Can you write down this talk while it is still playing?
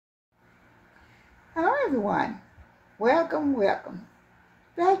everyone. Welcome, welcome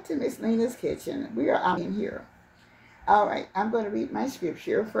back to Miss Lena's Kitchen. We are in here. All right, I'm going to read my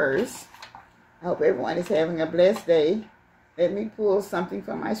scripture first. I hope everyone is having a blessed day. Let me pull something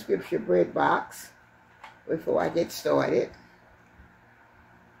from my scripture bread box before I get started.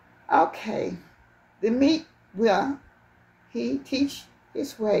 Okay. The meek will he teach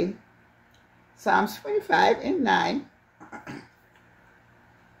his way. Psalms 25:9.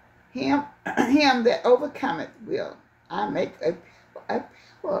 Him that overcometh will I make a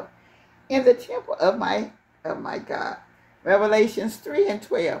pillar in the temple of my God. Revelations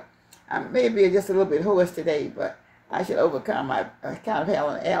 3:12. I may be just a little bit hoarse today, but I should overcome my kind of have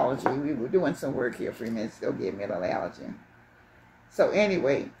an allergy. We were doing some work here a few minutes ago, gave me a little allergy. So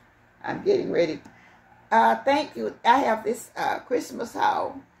anyway, I'm getting ready. Thank you. I have this Christmas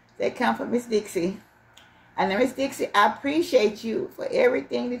haul that come from Ms Dixie. And Ms Dixie, I appreciate you for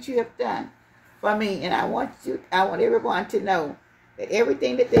everything that you have done for me. And I want everyone to know that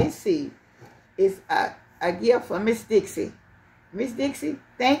everything that they see is a gift from Ms Dixie. Ms Dixie,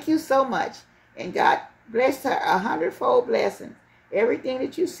 thank you so much. And God bless her 100-fold blessing. Everything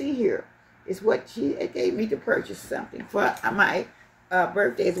that you see here is what she gave me to purchase something for my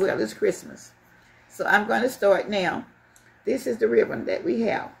birthday as well as Christmas. So I'm going to start now. This is the ribbon that we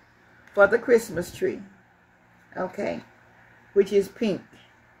have for the Christmas tree. Okay, which is pink,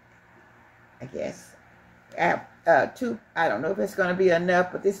 I guess. I have two. I don't know if it's going to be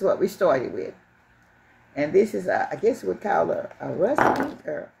enough, but this is what we started with. And this is, I guess we call a rust pink.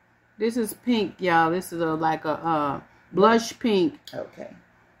 Or this is pink, y'all. This is like a blush pink. Okay.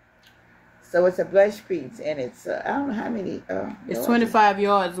 So it's a blush pink, and it's, I don't know how many. It's 25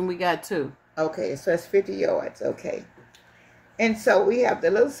 yards, and we got 2. Okay, so it's 50 yards. Okay. And so we have the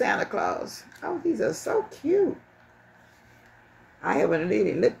little Santa Claus. Oh, these are so cute. I haven't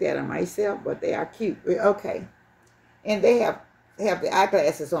really looked at them myself, but they are cute. Okay. And they have the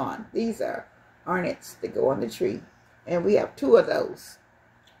eyeglasses on. These are ornaments that go on the tree. And we have 2 of those.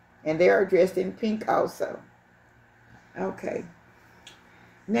 And they are dressed in pink also. Okay.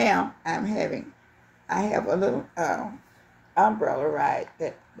 Now, I have a little umbrella ride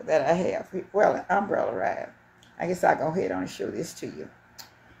that I have. Well, an umbrella ride. I guess I'll go ahead and show this to you.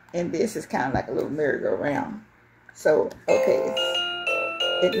 And this is kind of like a little merry-go-round. So, okay,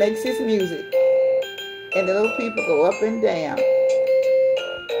 it makes this music. And the little people go up and down.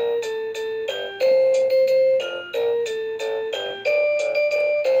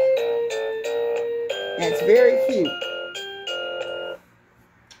 And it's very cute.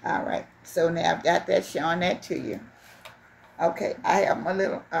 All right, so now I've got that, showing that to you. Okay, I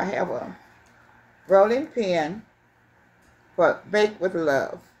have a rolling pin for Bake with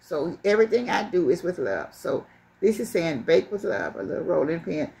Love. So everything I do is with love. So this is saying Bake with Love, a little rolling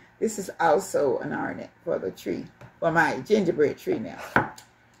pin. This is also an ornament for the tree, for my gingerbread tree now.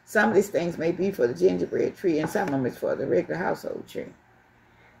 Some of these things may be for the gingerbread tree, and some of them is for the regular household tree.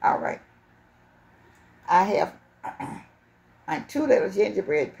 All right. I have my 2 little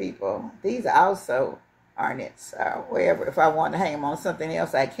gingerbread people. These are also ornaments, wherever. If I want to hang them on something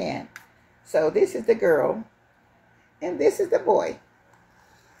else, I can. So this is the girl, and this is the boy.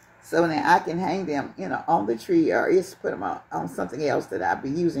 So now I can hang them, on the tree, or just put them on something else that I'll be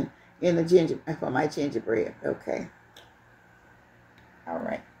using in the for my gingerbread. Okay. All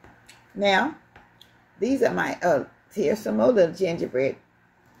right. Now, these are my, here's some more little gingerbread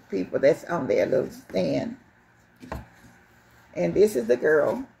people that's on their little stand. And this is the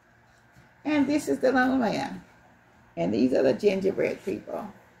girl, and this is the little man. And these are the gingerbread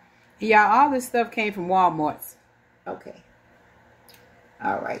people. Y'all, all this stuff came from Walmart's. Okay.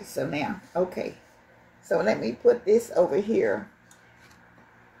 All right, so now, okay. So let me put this over here.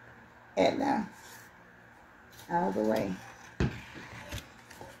 And out of the way.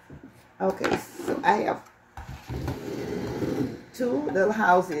 Okay, so I have 2 little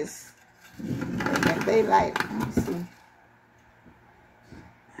houses. And they light, let me see.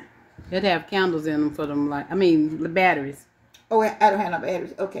 They'd have candles in them for them, the batteries. Oh, I don't have no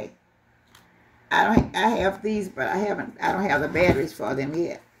batteries. Okay. I have these, but I don't have the batteries for them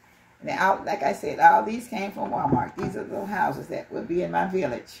yet. Now, like I said, all these came from Walmart. These are little houses that will be in my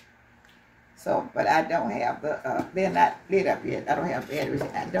village. So, but I don't have they're not lit up yet. I don't have batteries.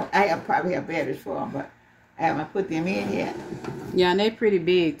 I probably have batteries for them, but I haven't put them in yet. Yeah, and they're pretty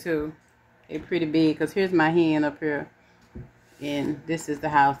big too. They're pretty big, because here's my hand up here. And this is the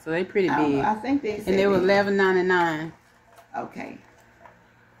house. So they're pretty big. I think they said, and they were $11.99. Okay.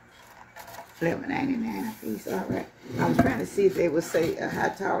 $11.99 a piece. All right. I was trying to see if they would say how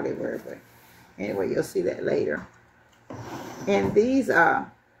tall they were, but anyway, you'll see that later. And these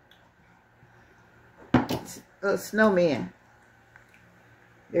are snowmen.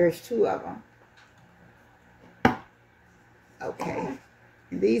 There's 2 of them. Okay.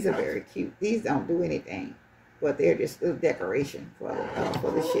 And these are very cute. These don't do anything, but they're just little decoration for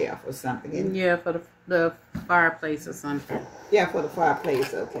the shelf or something. And yeah, for the fireplace or something. yeah, for the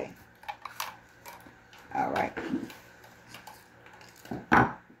fireplace. Okay. All right.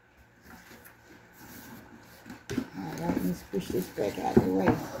 All right. Let's push this back out of the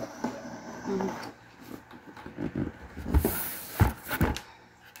way.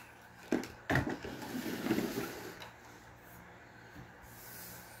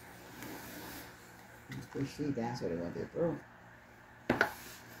 That's what it went through.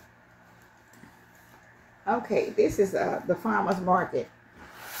 Okay, this is the farmer's market.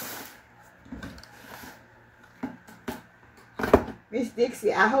 Ms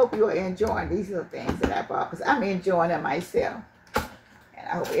Dixie, I hope you are enjoying these little things that I bought, because I'm enjoying them myself. And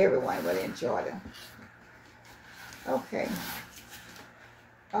I hope everyone will enjoy them. Okay.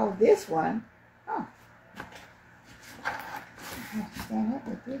 Oh, this one. Oh. I have to stand up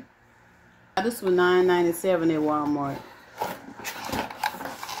with this. This was $9.97 at Walmart.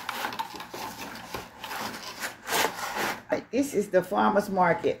 This is the farmer's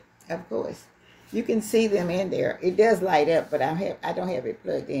market, of course. You can see them in there. It does light up, but I don't have it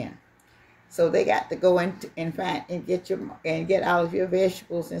plugged in. So they got to go in and find and get all of your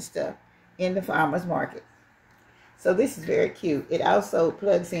vegetables and stuff in the farmer's market. So this is very cute. It also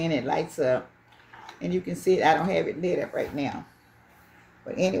plugs in and lights up, and you can see it. I don't have it lit up right now.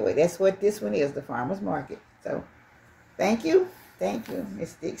 But anyway, that's what this one is, the farmer's market. So, thank you,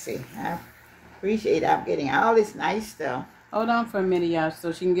 Ms Dixie. I appreciate I'm getting all this nice stuff. Hold on for a minute, y'all,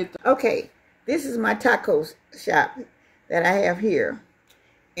 so she can get the... Okay, this is my taco shop that I have here.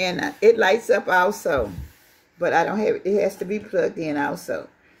 And it lights up also. But I don't have it. It has to be plugged in also.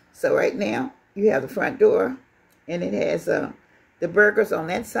 So right now, you have the front door. And it has the burgers on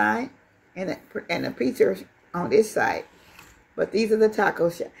that side. And the pizza on this side. But these are the taco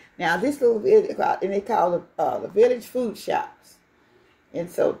shops. Now, this little village, and they call it the village food shops. And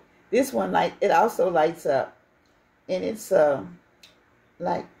so, this one, it also lights up. And it's,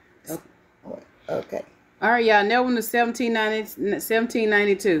 like, okay. All right, y'all. That one was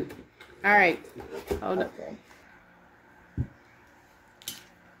 $17.92. All right. Hold up.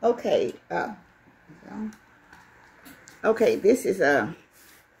 Okay. Okay, this is the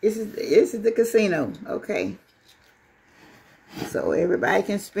casino, okay? So everybody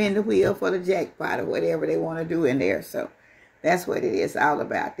can spin the wheel for the jackpot or whatever they want to do in there. So that's what it is all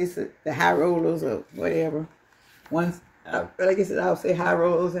about. This is the high rollers or whatever. Once, like I said, I'll say high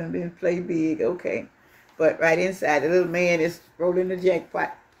rollers and then play big, okay? But right inside, the little man is rolling the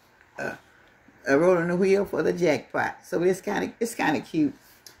jackpot, rolling the wheel for the jackpot. So it's kind of cute.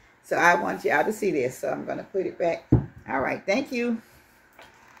 So I want y'all to see this. So I'm gonna put it back. All right, thank you.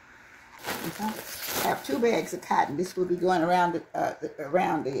 I have 2 bags of cotton. This will be going around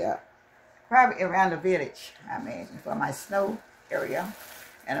probably around the village, I imagine, for my snow area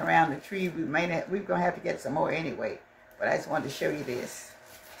and around the tree. We're gonna have to get some more anyway. But I just wanted to show you this.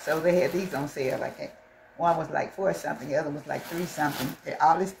 So they had these on sale. One was like 4 something, the other was like 3 something.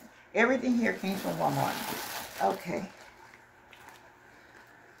 Everything here came from Walmart. Okay.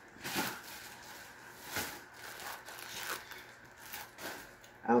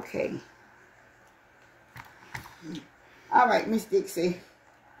 Okay. All right, Ms Dixie.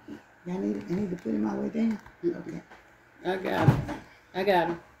 I need to put him all the way down. Okay. I got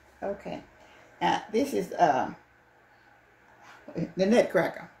him. Okay. Now this is the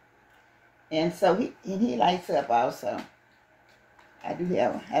Nutcracker, and so he lights up also. I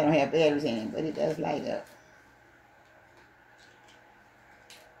don't have batteries in it, but it does light up.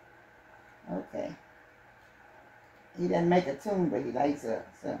 Okay. He doesn't make a tune, but he lights up.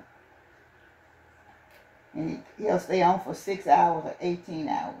 So, and he'll stay on for 6 hours or 18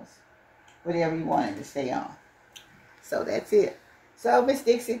 hours, whatever you want him to stay on. So that's it. So Miss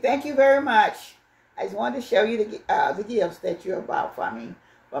Dixie, thank you very much. I just wanted to show you the gifts that you bought for me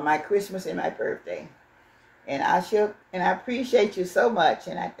for my Christmas and my birthday, and I appreciate you so much,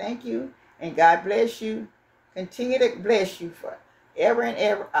 and I thank you, and God bless you. Continue to bless you for ever and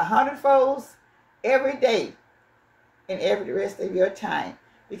ever, 100-folds every day. And every rest of your time,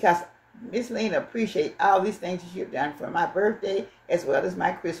 because Miss Lena appreciates all these things that you've done for my birthday as well as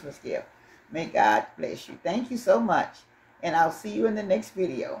my Christmas gift. May God bless you. Thank you so much, and I'll see you in the next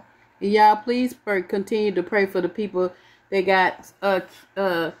video. Y'all, please continue to pray for the people that got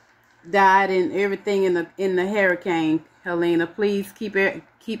died and everything in the hurricane. Helena, please keep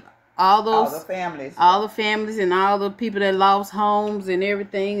all the families and all the people that lost homes and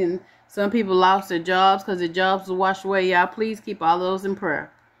everything, and Some people lost their jobs because their jobs were washed away. Y'all please keep all those in prayer.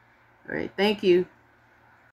 All right. Thank you.